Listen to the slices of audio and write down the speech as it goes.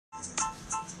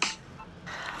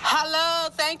Hello,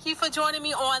 thank you for joining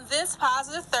me on this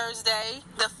Positive Thursday,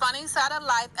 The Funny Side of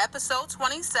Life, Episode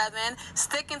 27,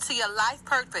 Sticking to Your Life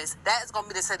Purpose. That is going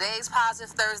to be today's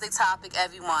Positive Thursday topic,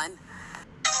 everyone.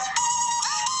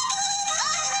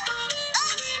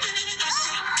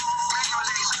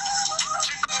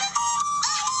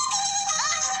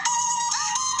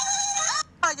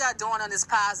 How y'all doing on this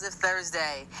Positive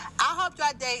Thursday? I hope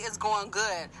your day is going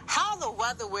good. How's the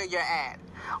weather where you're at?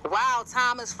 Wow,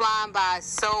 time is flying by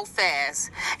so fast.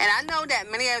 And I know that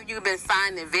many of you have been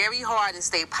finding it very hard to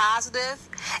stay positive,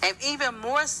 and even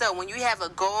more so when you have a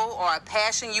goal or a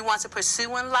passion you want to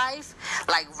pursue in life,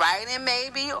 like writing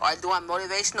maybe, or doing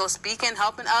motivational speaking,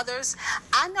 helping others.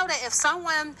 I know that if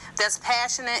someone that's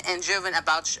passionate and driven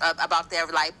about their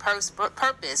life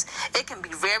purpose, it can be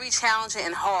very challenging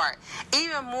and hard.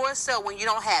 Even more so when you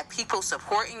don't have people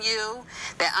supporting you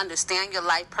that understand your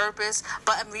life purpose.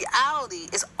 But in reality,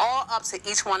 it's all up to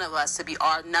each one of us to be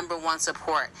our number one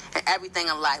support in everything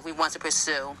in life we want to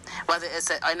pursue, whether it's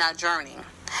in our journey.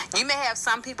 You may have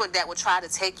some people that will try to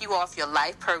take you off your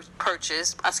life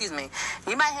purchase.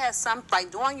 You might have some, like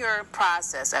during your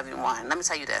process, everyone. Let me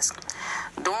tell you this.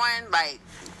 During,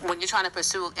 when you're trying to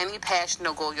pursue any passion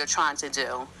or goal you're trying to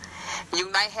do,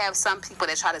 you might have some people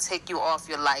that try to take you off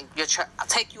your life,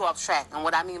 take you off track. And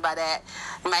what I mean by that,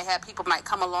 you might have people might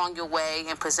come along your way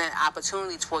and present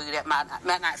opportunities for you that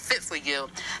might not fit for you,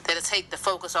 that'll take the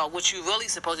focus on what you're really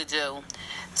supposed to do.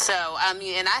 So,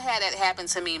 and I had that happen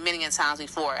to me many times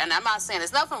before. And I'm not saying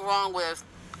there's nothing wrong with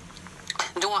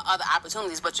doing other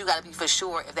opportunities, but you got to be for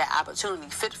sure if that opportunity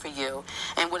fit for you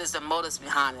and what is the motives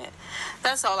behind it.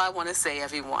 That's all I want to say,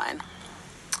 everyone.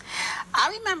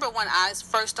 I remember when I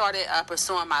first started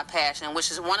pursuing my passion,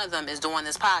 which is one of them is doing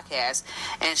this podcast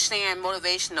and sharing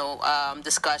motivational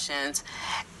discussions,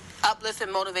 uplifting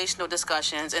motivational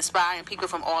discussions, inspiring people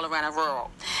from all around the world.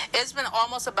 It's been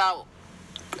almost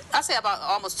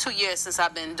 2 years since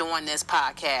I've been doing this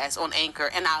podcast on Anchor,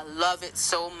 and I love it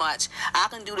so much. I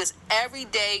can do this every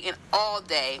day and all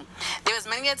day. There was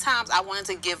many times I wanted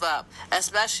to give up,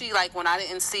 especially like when I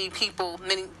didn't see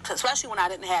especially when I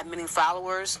didn't have many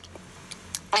followers.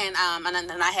 And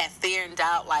I had fear and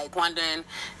doubt, like wondering,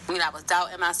 I was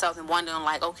doubting myself and wondering,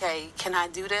 like, okay, can I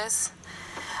do this?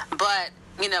 But,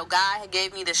 God had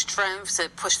gave me the strength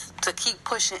to keep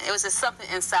pushing. It was just something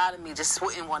inside of me just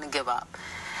wouldn't want to give up,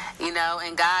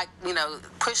 and God,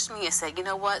 pushed me and said, you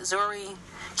know what, Zorry,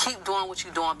 keep doing what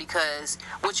you're doing, because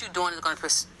what you're doing is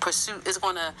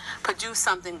going to produce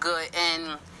something good.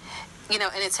 And,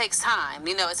 and it takes time.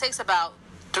 It takes about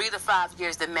 3 to 5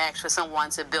 years the max for someone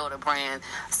to build a brand.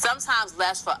 Sometimes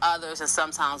less for others and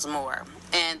sometimes more.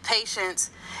 And patience,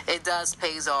 it does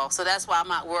pays off. So that's why I'm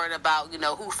not worried about,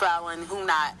 who following, who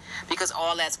not, because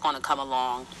all that's going to come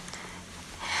along.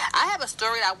 I have a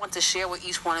story I want to share with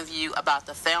each one of you about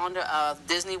the founder of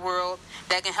Disney World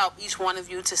that can help each one of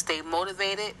you to stay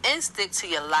motivated and stick to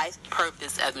your life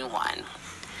purpose, everyone.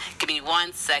 Give me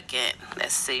 1 second.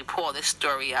 Let's see, pull this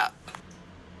story up.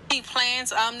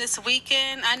 Plans this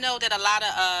weekend. I know that a lot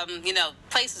of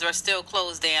places are still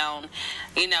closed down,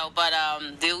 but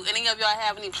do any of y'all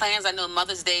have any plans? I know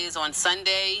Mother's Day is on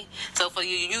Sunday, so for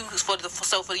you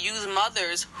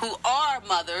mothers who are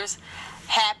mothers,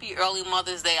 happy early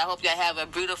Mother's Day. I hope y'all have a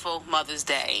beautiful Mother's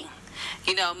Day.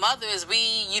 Mothers,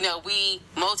 we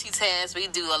multitask, we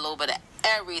do a little bit of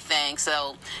everything.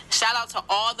 So shout out to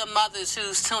all the mothers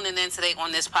who's tuning in today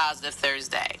on this Positive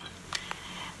Thursday.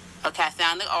 Okay, I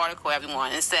found the article,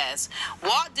 everyone. It says,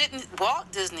 Walt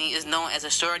Disney is known as an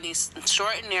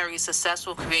extraordinary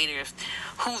successful creator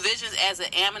who visions as an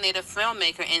animator,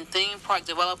 filmmaker, and theme park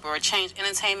developer changed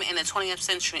entertainment in the 20th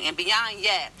century and beyond.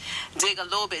 Yet, if you dig a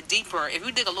little bit deeper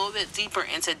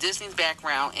into Disney's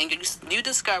background, and you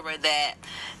discover that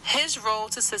his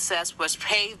road to success was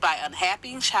paved by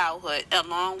unhappy childhood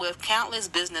along with countless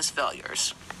business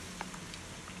failures.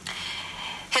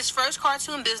 His first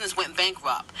cartoon business went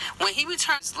bankrupt. When he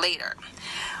returned later,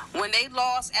 when they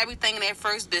lost everything in their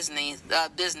first business,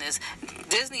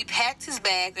 Disney packed his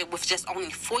bag with just only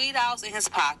 $40 in his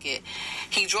pocket.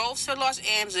 He drove to Los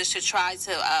Angeles to try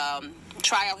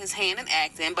out his hand in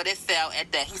acting, but he fell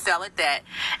at that.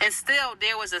 And still,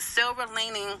 there was a silver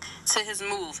lining to his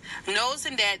move.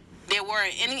 Noticing that there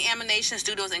weren't any animation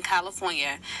studios in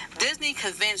California, Disney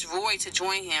convinced Roy to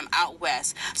join him out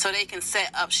west so they can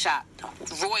set up shop.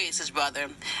 Roy is his brother.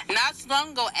 Not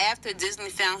long ago after Disney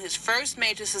found his first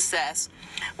major success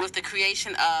with the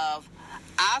creation of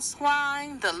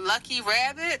Oswine, the Lucky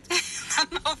Rabbit. I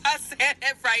don't know if I said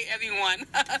that right, everyone.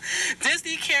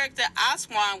 Disney character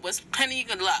Oswine was Penny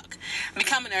Good Luck,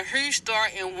 becoming a huge star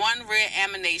in one rare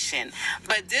animation.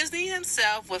 But Disney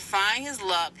himself would find his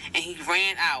luck, and he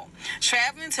ran out.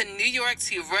 Traveling to New York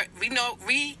to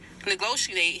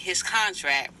renegotiate his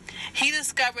contract, he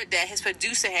discovered that his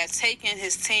producer had taken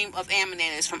his team of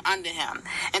animators from under him,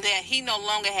 and that he no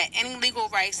longer had any legal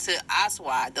rights to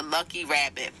Oswald, the Lucky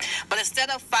Rabbit. But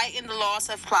instead of fighting the loss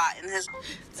of plot in his...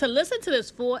 To listen to this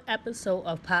full episode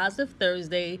of Positive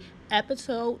Thursday,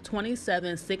 Episode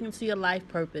 27, Sticking to Your Life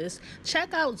Purpose,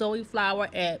 check out Zoe Flower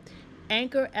at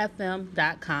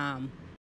anchorfm.com.